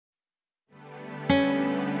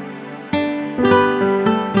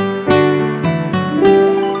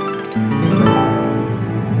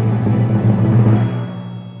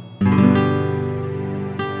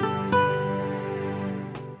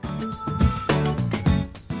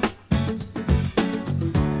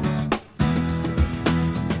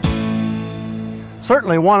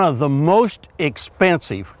Certainly one of the most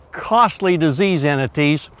expensive, costly disease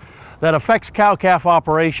entities that affects cow-calf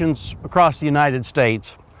operations across the United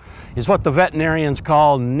States is what the veterinarians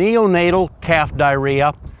call neonatal calf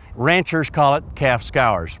diarrhea. Ranchers call it calf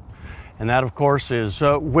scours. And that, of course, is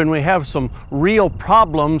when we have some real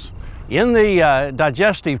problems in the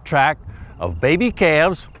digestive tract of baby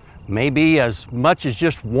calves, maybe as much as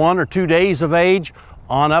just 1 or 2 days of age,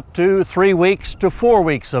 on up to 3 weeks to 4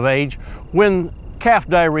 weeks of age, when calf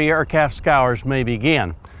diarrhea or calf scours may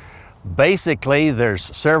begin. Basically,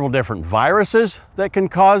 there's several different viruses that can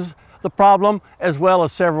cause the problem, as well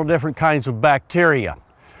as several different kinds of bacteria.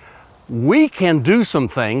 We can do some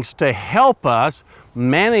things to help us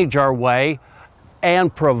manage our way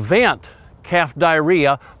and prevent calf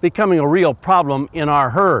diarrhea becoming a real problem in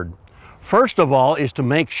our herd. First of all is to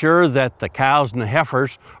make sure that the cows and the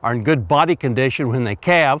heifers are in good body condition when they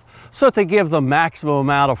calve, so that they give the maximum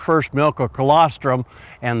amount of first milk or colostrum,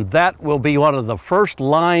 and that will be one of the first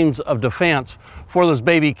lines of defense for those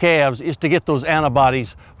baby calves, is to get those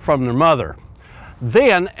antibodies from their mother.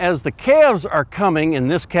 Then, as the calves are coming in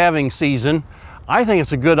this calving season, I think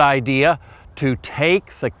it's a good idea to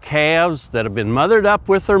take the calves that have been mothered up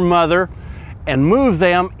with their mother and move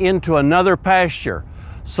them into another pasture,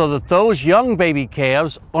 so that those young baby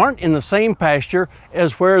calves aren't in the same pasture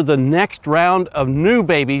as where the next round of new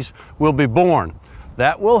babies will be born.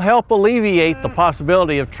 That will help alleviate the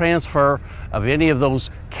possibility of transfer of any of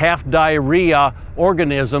those calf diarrhea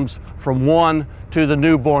organisms from one to the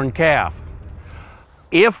newborn calf.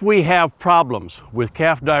 If we have problems with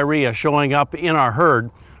calf diarrhea showing up in our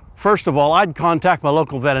herd, first of all, I'd contact my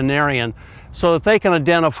local veterinarian so that they can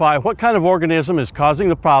identify what kind of organism is causing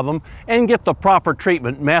the problem and get the proper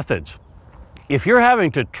treatment methods. If you're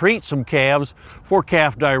having to treat some calves for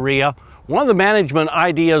calf diarrhea, one of the management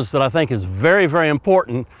ideas that I think is very, very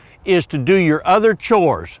important is to do your other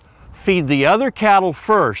chores. Feed the other cattle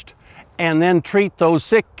first and then treat those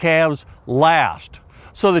sick calves last,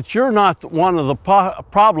 so that you're not one of the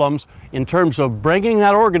problems in terms of bringing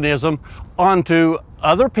that organism onto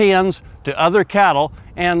other pens, to other cattle,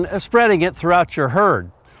 and spreading it throughout your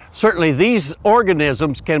herd. Certainly these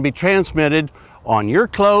organisms can be transmitted on your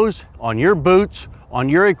clothes, on your boots, on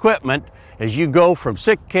your equipment, as you go from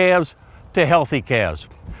sick calves to healthy calves.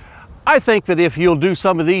 I think that if you'll do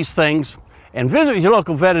some of these things and visit your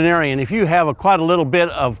local veterinarian, if you have quite a little bit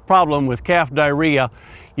of problem with calf diarrhea,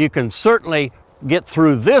 you can certainly get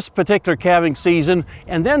through this particular calving season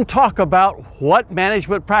and then talk about what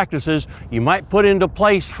management practices you might put into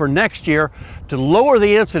place for next year to lower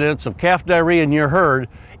the incidence of calf diarrhea in your herd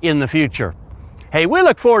in the future. Hey, we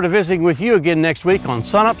look forward to visiting with you again next week on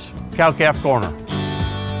Sunup's Cow-Calf Corner.